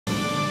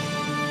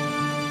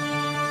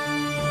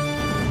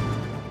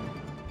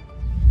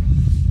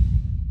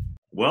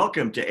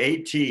Welcome to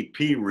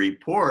ATP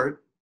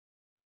Report.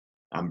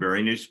 I'm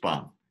Barry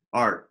Nussbaum.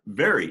 Our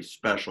very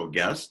special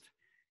guest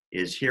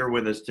is here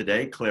with us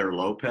today, Clare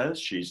Lopez.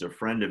 She's a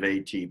friend of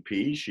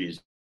ATP.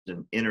 She's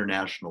an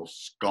international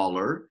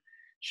scholar.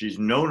 She's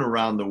known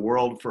around the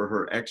world for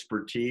her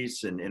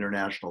expertise in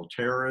international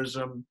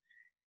terrorism,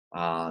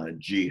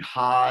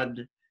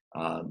 jihad,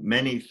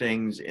 many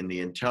things in the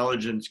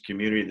intelligence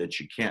community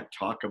that you can't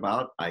talk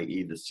about,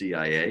 i.e. the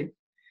CIA.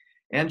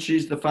 And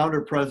she's the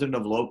founder president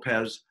of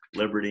Lopez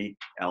Liberty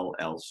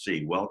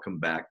LLC. Welcome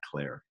back,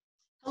 Clare.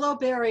 Hello,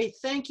 Barry.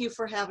 Thank you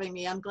for having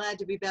me. I'm glad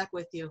to be back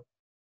with you.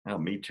 Oh,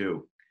 me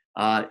too.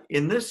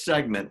 In this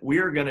segment, we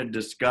are going to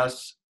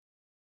discuss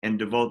and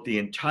devote the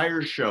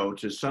entire show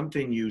to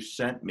something you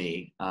sent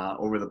me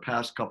over the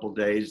past couple of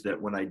days that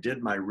when I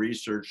did my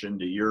research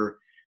into your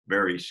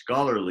very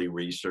scholarly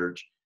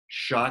research,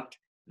 shocked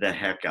the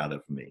heck out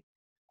of me.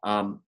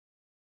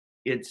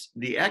 It's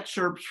the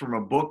excerpts from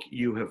a book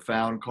you have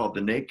found called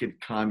The Naked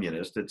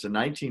Communist. It's a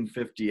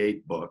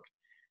 1958 book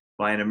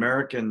by an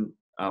American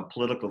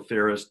political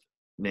theorist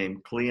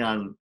named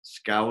Cleon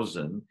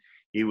Skousen.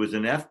 He was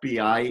an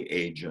FBI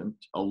agent,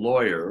 a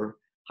lawyer,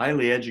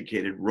 highly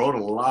educated, wrote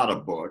a lot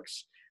of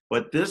books,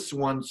 but this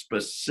one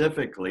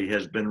specifically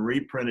has been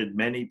reprinted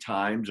many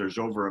times. There's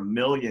over 1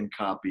 million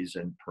copies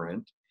in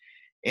print.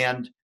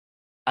 And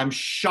I'm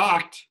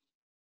shocked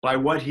by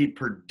what he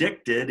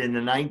predicted in the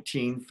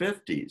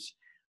 1950s.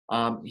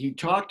 He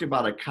talked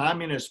about a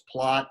communist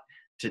plot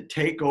to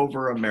take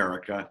over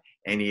America,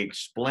 and he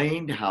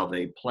explained how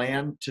they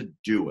planned to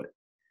do it.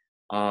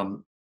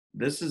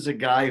 This is a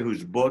guy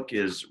whose book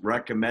is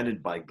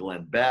recommended by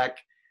Glenn Beck,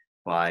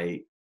 by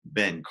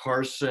Ben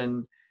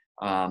Carson.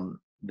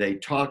 They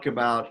talk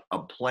about a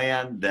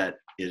plan that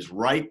is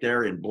right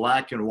there in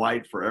black and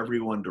white for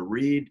everyone to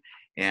read,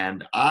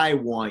 and I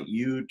want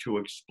you to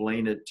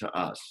explain it to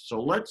us. So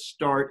let's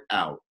start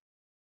out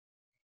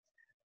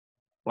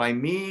by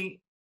me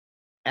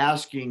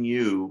asking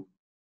you,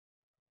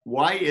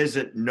 why is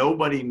it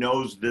nobody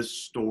knows this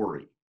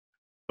story?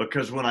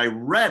 Because when I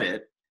read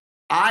it,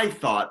 I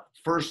thought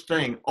first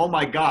thing, oh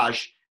my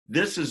gosh,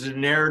 this is a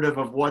narrative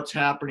of what's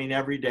happening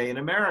every day in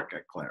America,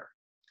 Clare.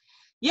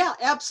 Yeah,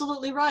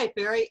 absolutely right,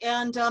 Barry.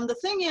 And the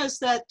thing is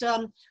that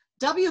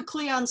W.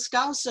 Cleon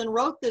Skousen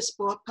wrote this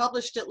book,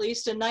 published at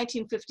least in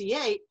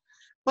 1958,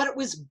 but it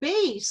was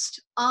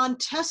based on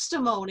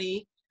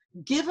testimony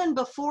given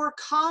before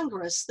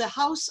Congress, the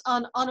House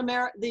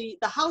the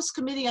House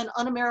Committee on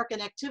Un-American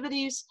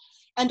Activities,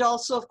 and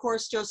also, of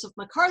course, Joseph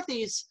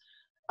McCarthy's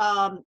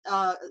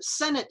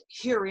Senate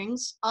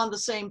hearings on the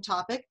same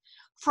topic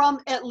from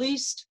at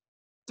least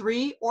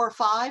 3 or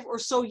 5 or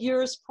so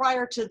years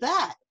prior to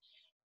that.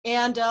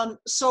 And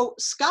so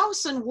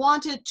Skousen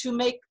wanted to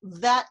make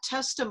that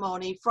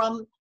testimony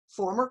from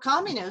former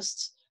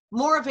communists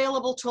more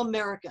available to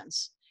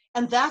Americans.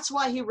 And that's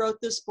why he wrote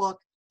this book,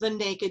 The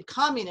Naked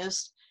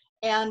Communist,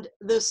 and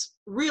this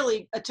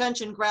really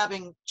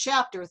attention-grabbing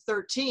chapter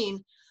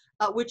 13,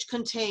 which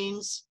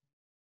contains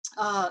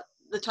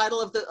the title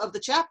of the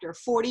chapter,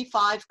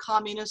 45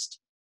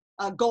 Communist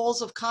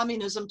Goals of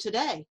Communism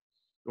Today.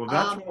 Well,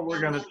 that's what we're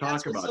going to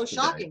talk about so today.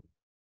 Shocking.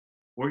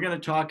 We're going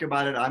to talk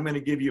about it. I'm going to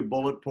give you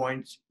bullet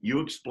points. You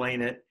explain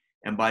it.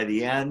 And by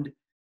the end,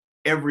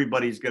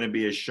 everybody's going to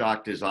be as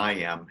shocked as I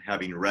am,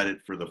 having read it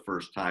for the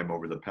first time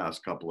over the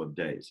past couple of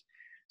days.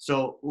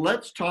 So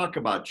let's talk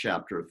about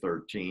chapter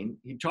 13.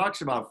 He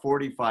talks about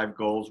 45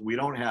 goals. We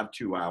don't have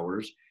 2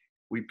 hours.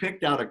 We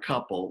picked out a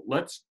couple.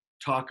 Let's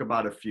talk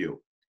about a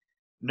few.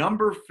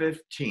 Number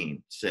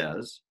 15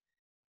 says,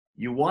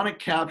 you want to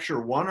capture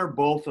one or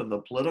both of the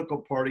political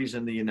parties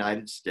in the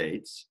United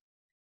States.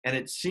 And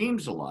it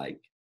seems like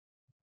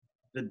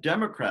the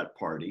Democrat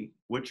Party,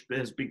 which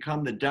has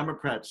become the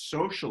Democrat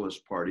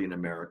Socialist Party in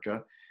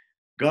America,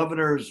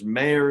 governors,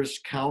 mayors,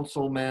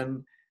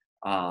 councilmen,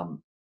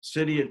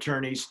 city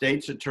attorneys,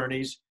 state's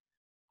attorneys,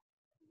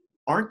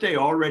 aren't they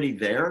already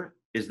there?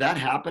 Is that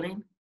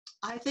happening?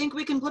 I think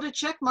we can put a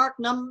check mark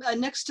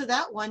next to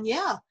that one,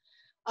 yeah.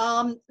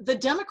 The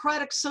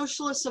Democratic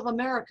Socialists of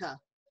America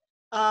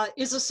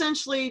is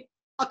essentially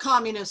a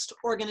communist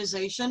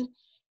organization.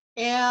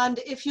 And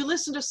if you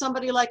listen to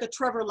somebody like a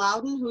Trevor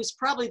Loudon, who's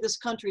probably this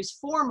country's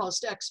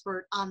foremost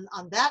expert on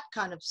that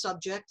kind of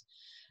subject,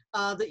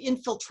 the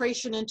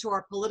infiltration into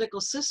our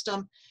political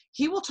system,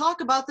 he will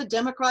talk about the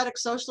Democratic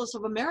Socialists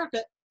of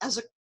America as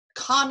a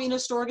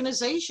communist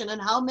organization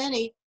and how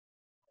many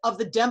of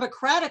the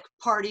Democratic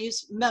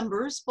Party's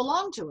members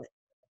belong to it.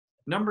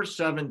 Number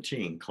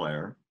 17,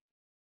 Clare,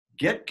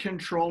 get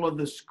control of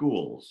the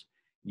schools.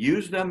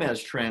 Use them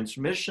as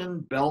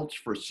transmission belts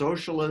for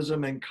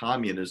socialism and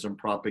communism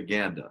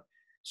propaganda.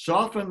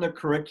 Soften the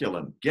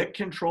curriculum. Get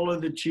control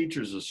of the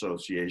teachers'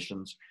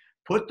 associations.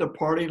 Put the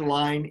party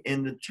line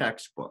in the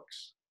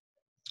textbooks.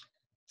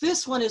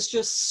 This one is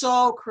just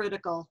so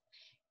critical.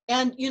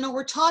 And, you know,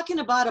 we're talking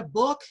about a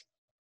book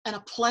and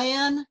a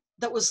plan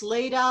that was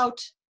laid out,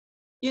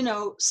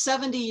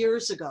 70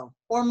 years ago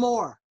or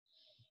more.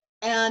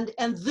 And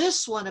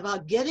this one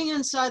about getting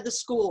inside the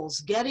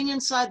schools, getting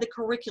inside the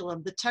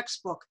curriculum, the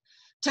textbook,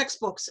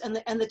 textbooks and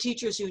the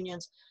teachers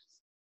unions.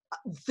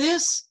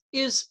 This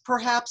is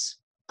perhaps,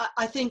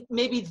 I think,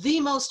 maybe the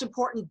most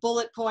important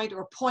bullet point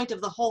or point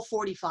of the whole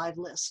 45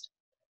 list.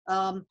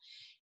 And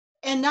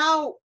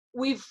now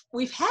we've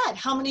had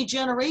how many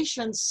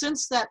generations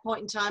since that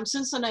point in time,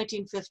 since the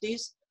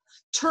 1950s,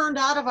 turned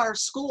out of our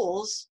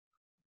schools,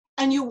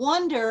 and you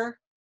wonder,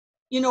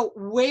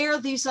 where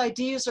these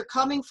ideas are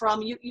coming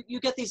from. You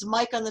get these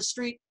mic on the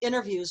street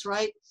interviews,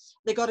 right?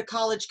 They go to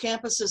college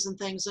campuses and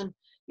things, and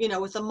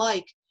with a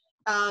mic.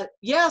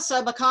 Yes,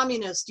 I'm a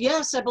communist.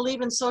 Yes, I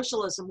believe in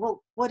socialism.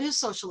 Well, what is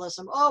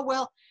socialism? Oh,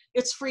 well,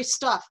 it's free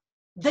stuff.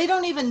 They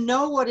don't even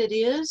know what it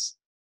is,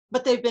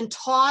 but they've been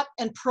taught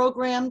and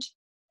programmed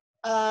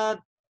to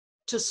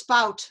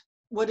spout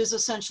what is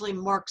essentially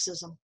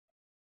Marxism.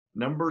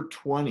 Number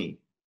 20,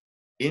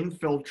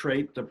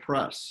 infiltrate the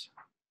press.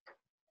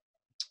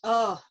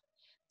 Oh,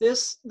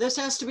 this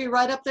has to be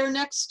right up there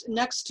next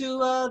to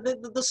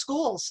the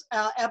schools.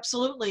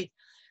 Absolutely.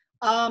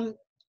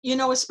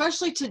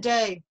 Especially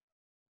today,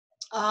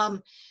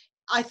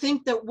 I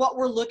think that what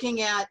we're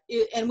looking at,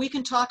 and we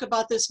can talk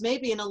about this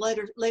maybe in a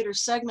later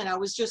segment. I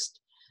was just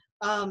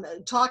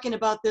talking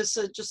about this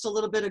just a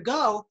little bit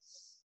ago,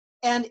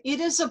 and it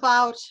is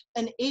about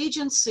an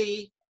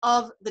agency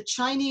of the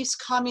Chinese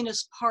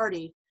Communist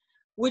Party,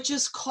 which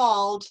is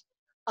called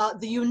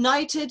the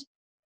United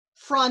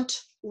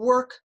Front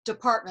Work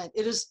Department.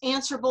 It is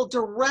answerable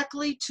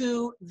directly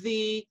to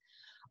the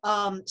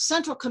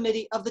Central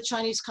Committee of the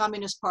Chinese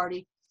Communist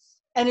Party,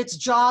 and its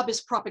job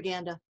is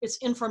propaganda. It's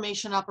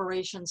information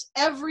operations,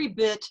 every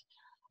bit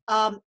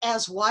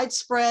as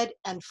widespread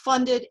and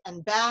funded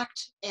and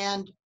backed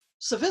and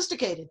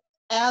sophisticated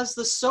as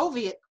the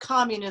Soviet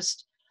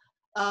Communist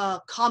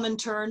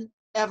Comintern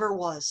ever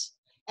was.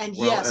 And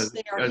Well, yes,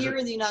 they are here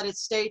in the United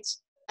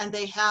States, and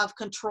they have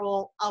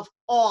control of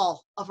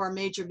all of our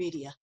major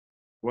media.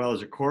 Well,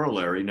 as a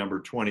corollary, number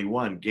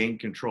 21, gain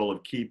control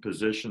of key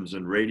positions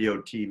in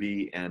radio,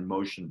 TV, and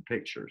motion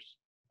pictures.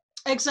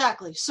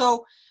 Exactly.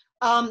 So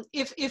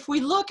if we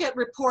look at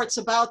reports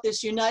about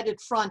this United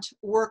Front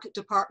Work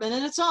Department,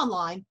 and it's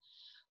online,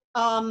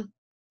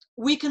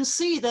 we can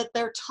see that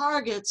their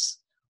targets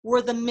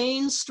were the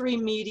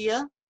mainstream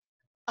media,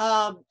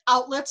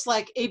 outlets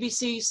like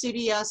ABC,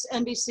 CBS,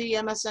 NBC,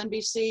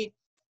 MSNBC,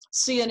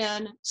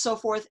 CNN, so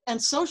forth,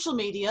 and social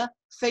media,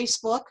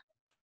 Facebook,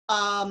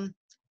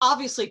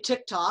 obviously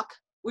TikTok,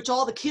 which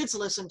all the kids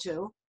listen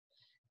to,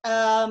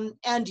 and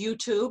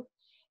YouTube.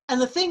 And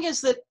the thing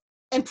is that,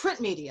 and print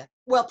media,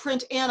 well,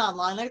 print and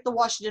online, like the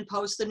Washington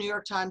Post, the New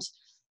York Times,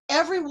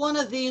 every one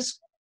of these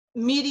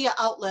media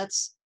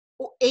outlets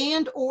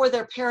and or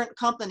their parent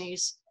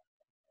companies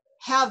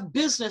have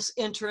business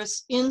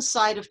interests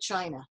inside of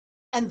China.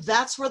 And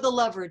that's where the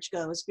leverage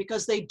goes,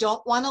 because they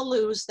don't want to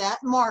lose that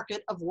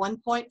market of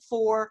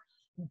 1.4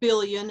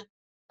 billion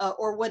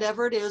or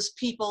whatever it is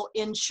people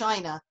in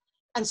China.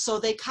 And so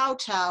they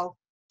kowtow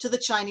to the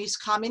Chinese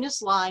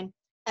Communist line,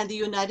 and the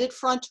United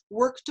Front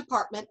Work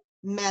Department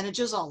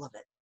manages all of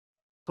it.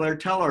 Claire,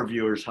 tell our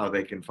viewers how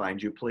they can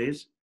find you,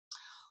 please.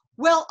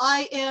 Well,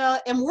 I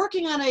am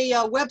working on a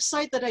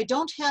website that I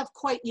don't have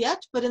quite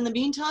yet, but in the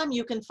meantime,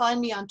 you can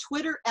find me on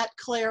Twitter at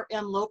Clare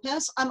M.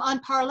 Lopez. I'm on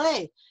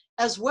Parler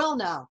as well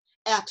now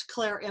at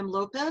Clare M.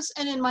 Lopez,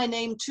 and in my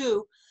name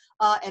too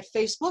at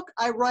Facebook.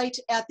 I write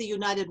at the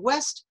United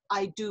West.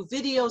 I do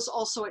videos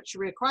also at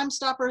Sharia Crime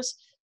Stoppers,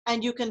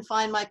 and you can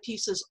find my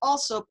pieces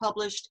also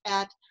published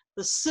at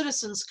the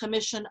Citizens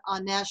Commission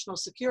on National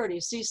Security,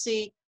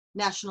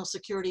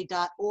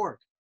 ccnationalsecurity.org.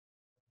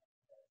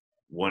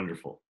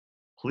 Wonderful.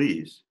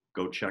 Please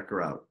go check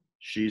her out.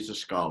 She's a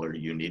scholar.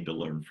 You need to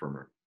learn from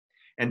her.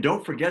 And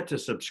don't forget to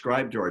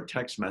subscribe to our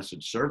text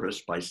message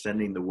service by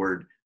sending the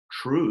word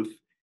truth,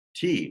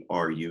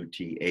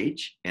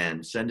 TRUTH,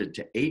 and send it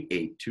to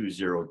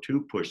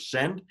 88202, push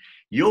send.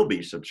 You'll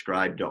be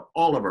subscribed to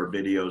all of our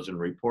videos and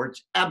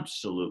reports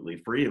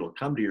absolutely free. It'll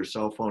come to your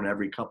cell phone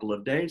every couple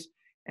of days,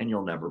 and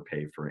you'll never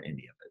pay for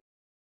any of it.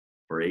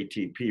 For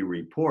ATP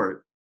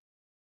Report,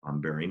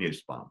 I'm Barry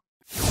Nussbaum.